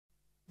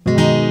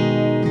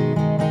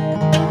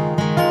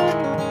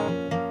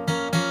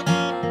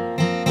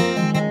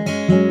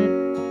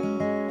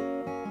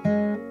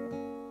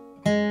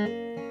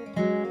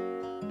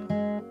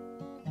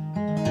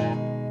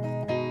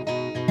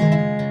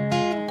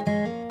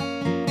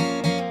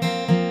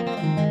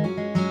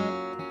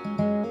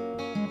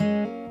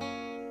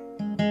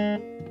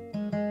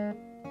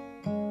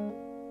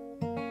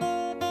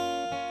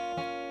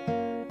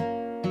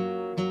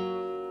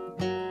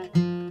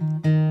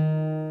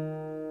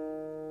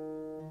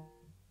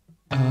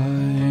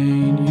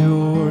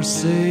your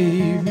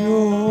Savior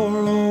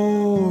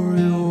or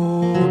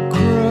your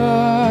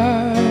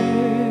Christ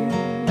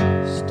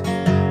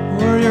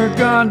or your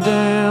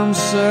goddamn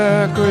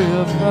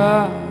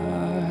sacrifice.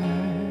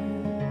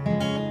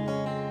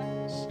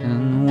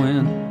 And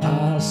when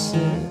I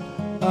said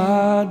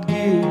I'd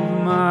give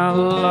my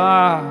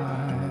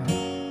life,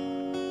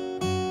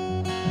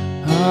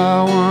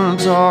 I weren't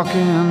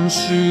talking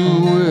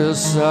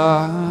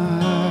suicide.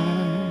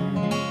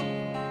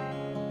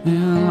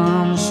 And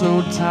I'm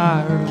so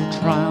tired of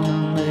trying to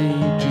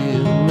make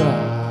it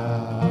right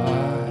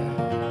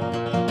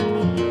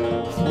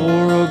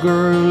for a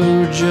girl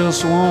who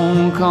just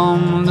won't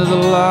come to the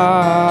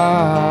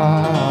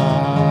light.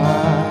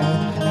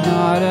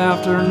 Night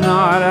after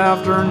night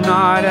after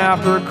night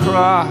after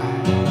cry.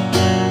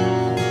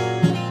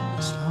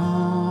 It's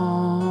haunted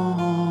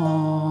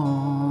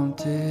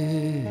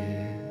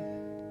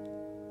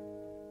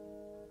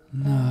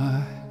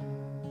night.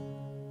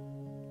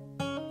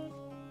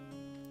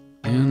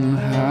 And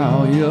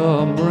how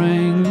you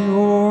bring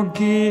your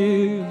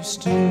gifts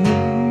to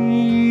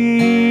me,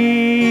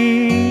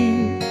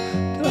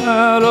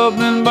 tied up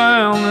and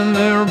bound in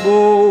their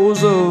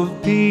bows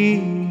of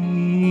peace,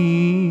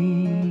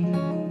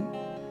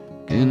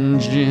 and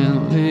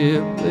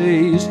gently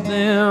place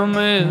them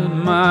at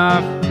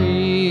my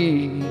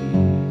feet,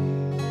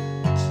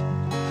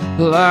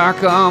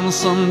 like I'm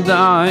some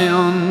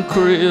dying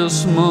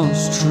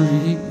Christmas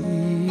tree.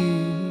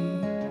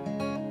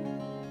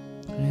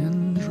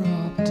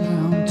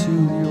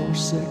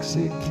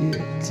 Sexy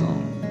kids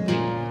on me.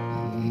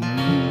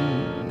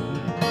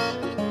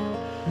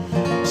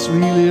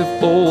 Sweetly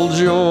fold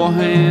your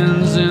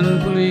hands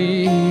and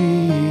plead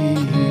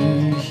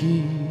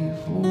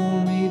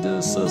for me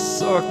to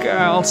suck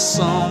out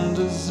some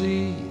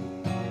disease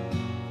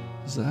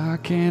I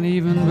can't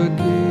even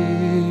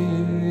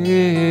begin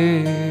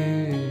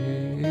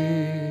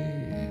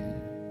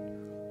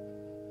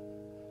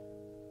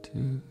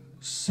to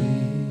see.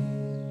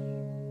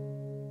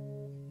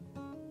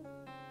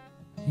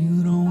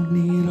 You don't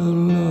need a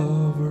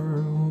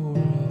lover or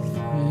a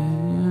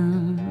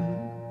friend.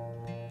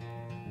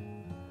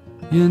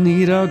 You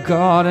need a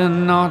God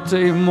and not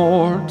a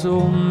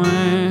mortal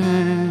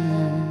man.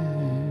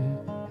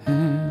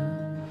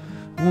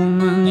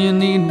 Woman, you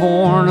need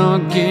born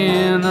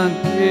again,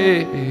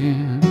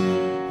 again.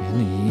 You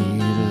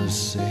need a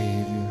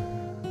Savior,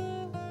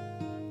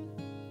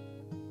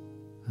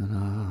 and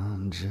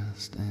I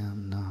just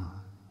am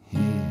not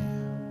here.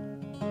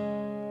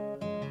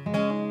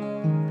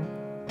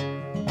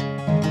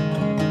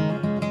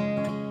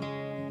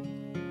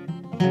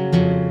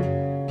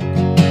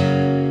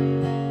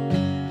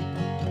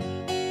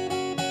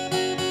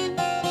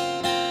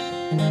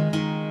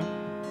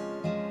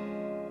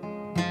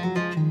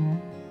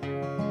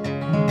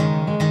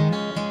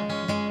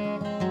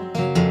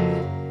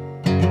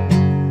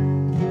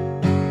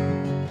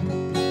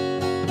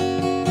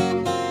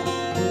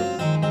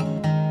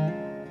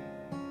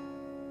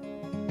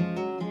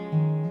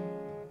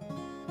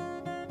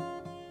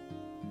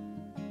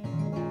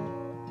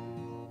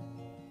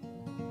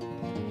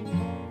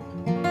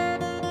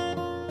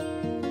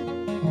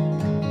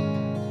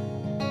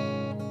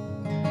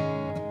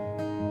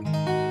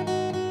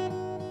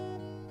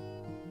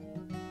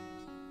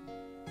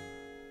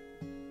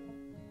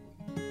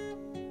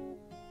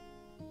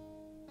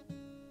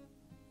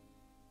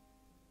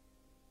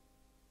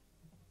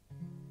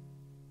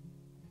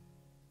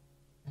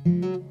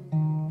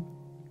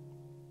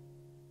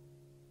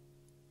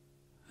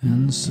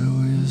 And so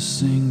you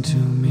sing to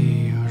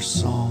me your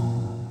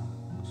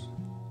songs,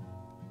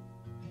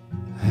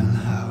 and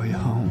how you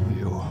hum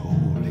your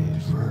holy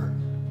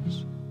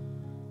verse,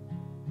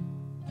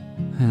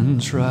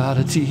 and try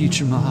to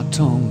teach my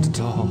tongue to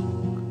talk,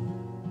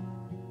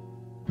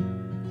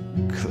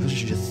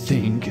 'cause you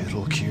think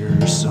it'll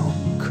cure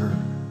some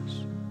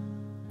curse.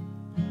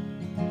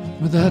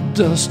 But that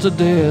dust of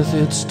death,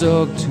 it's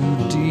stuck too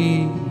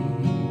deep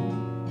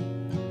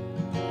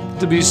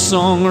to be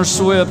sung or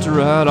swept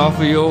right off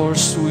of your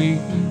sweet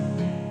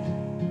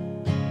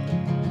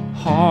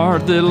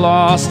heart that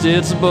lost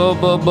its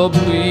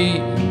bubbly,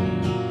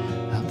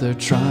 out there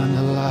trying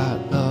to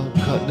light up,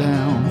 cut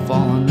down,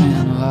 falling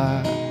in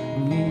like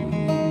me.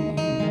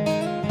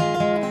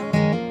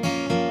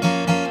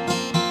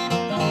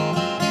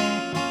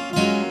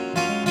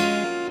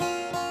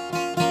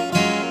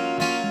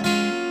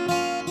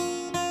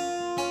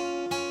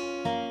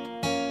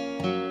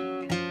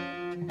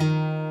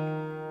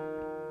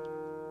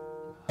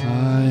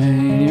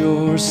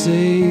 Your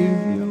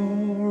Savior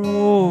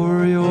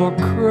or your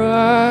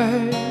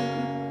Christ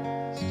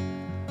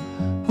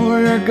or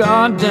your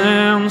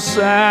goddamn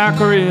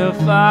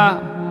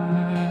sacrifice.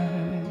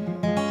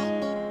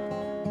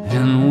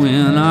 And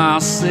when I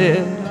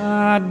said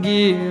I'd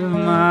give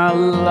my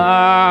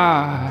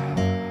life,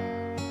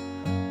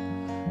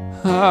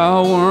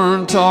 I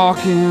weren't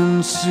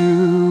talking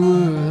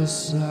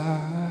suicide.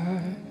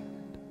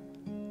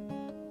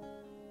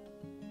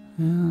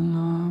 And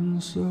I'm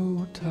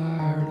so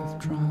tired of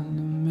trying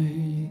to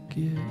make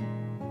it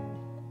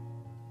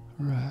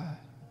right.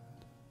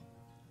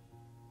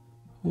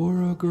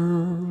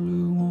 girl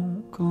who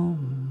won't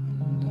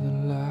come to the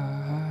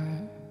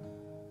light.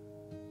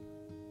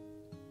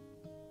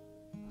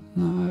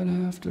 Night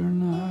after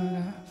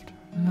night after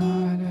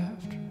night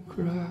after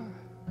Christ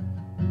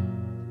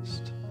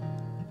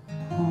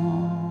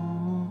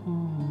haunted.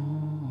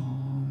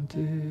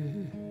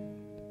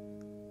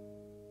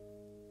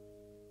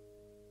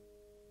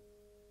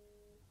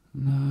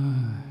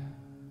 Night,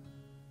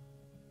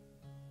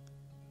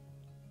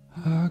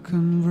 I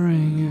can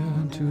bring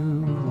you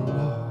to the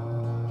water.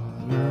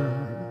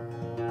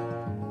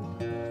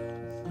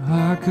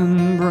 I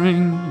can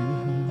bring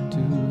you to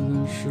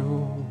the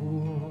shore.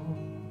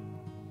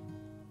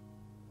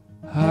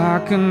 I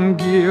can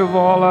give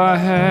all I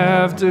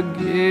have to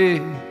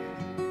give,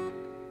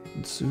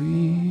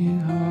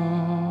 sweetheart.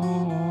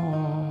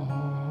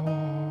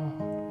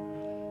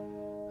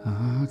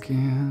 I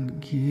can't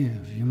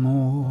give you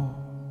more.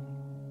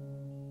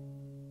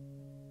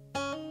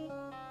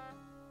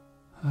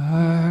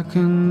 I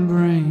can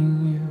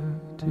bring you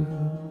to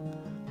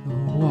the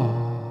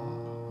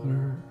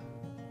water,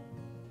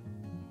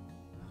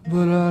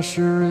 but I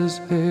sure as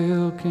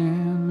hell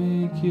can't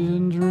make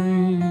you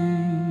drink.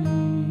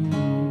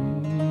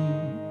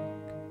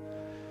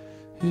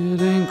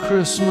 It ain't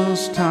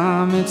Christmas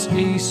time, it's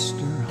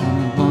Easter,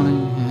 honey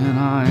bunny, and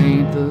I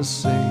ain't the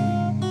Savior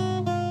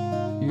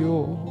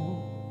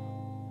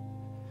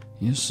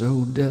you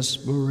so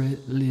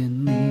desperately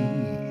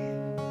need.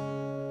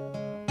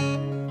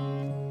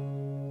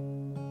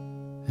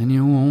 And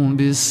you won't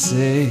be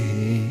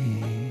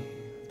saved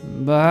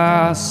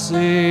by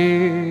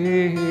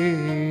saving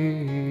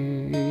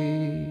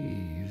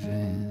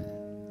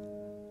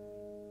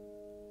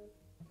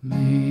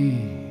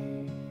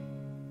me.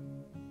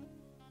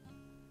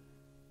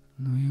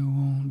 No, you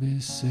won't be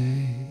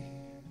saved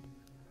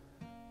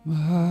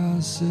by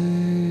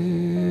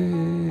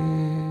saving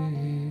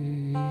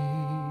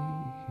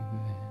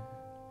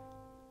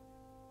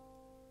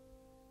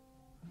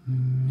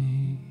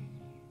me.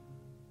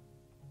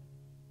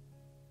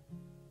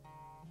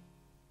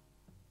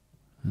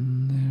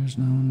 And there's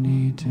no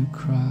need to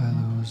cry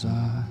those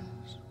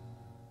eyes.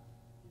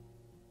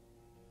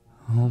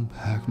 I'll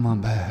pack my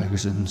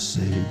bags and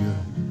say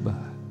goodbye.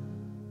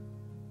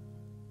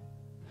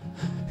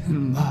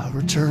 In my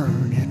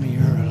return in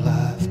your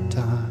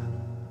lifetime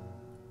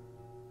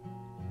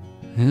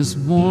is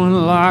more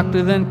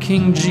likely than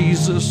King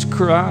Jesus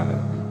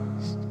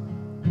Christ.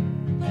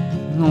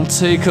 And I'll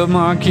take up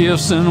my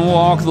gifts and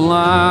walk the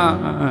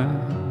line.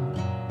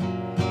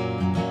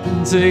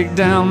 Take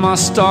down my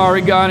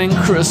starry guiding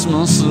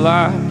Christmas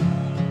lights.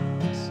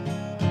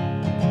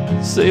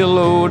 Say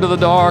hello to the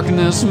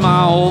darkness,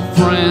 my old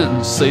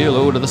friend. Say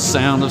hello to the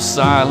sound of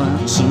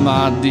silence, and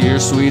my dear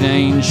sweet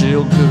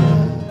angel,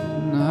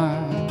 good night.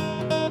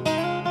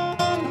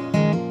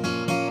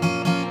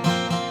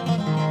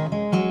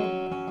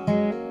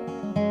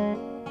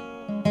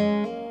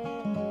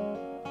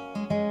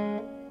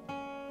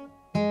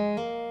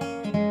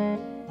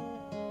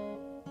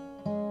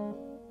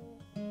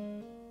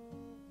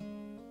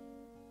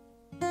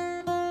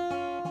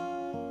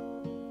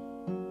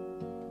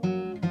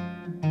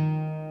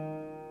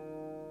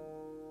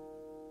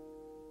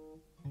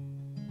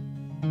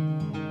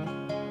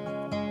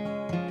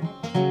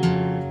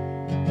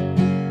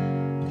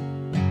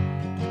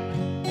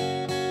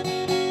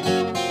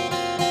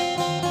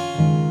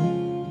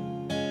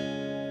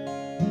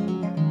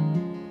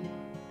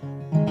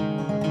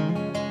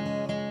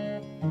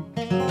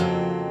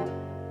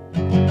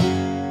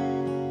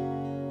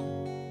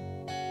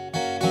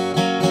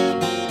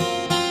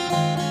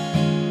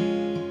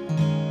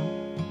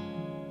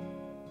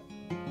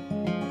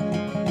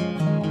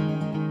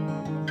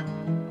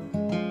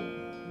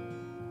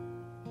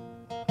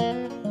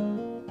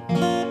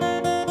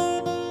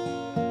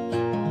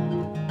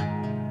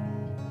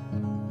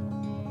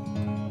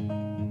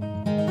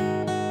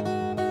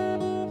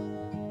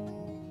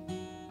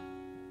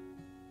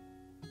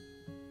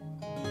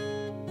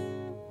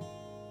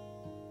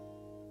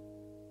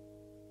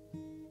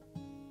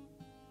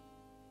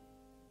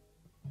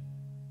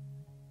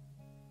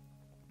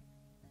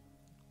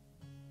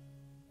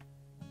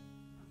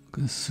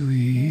 Good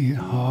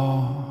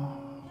sweetheart,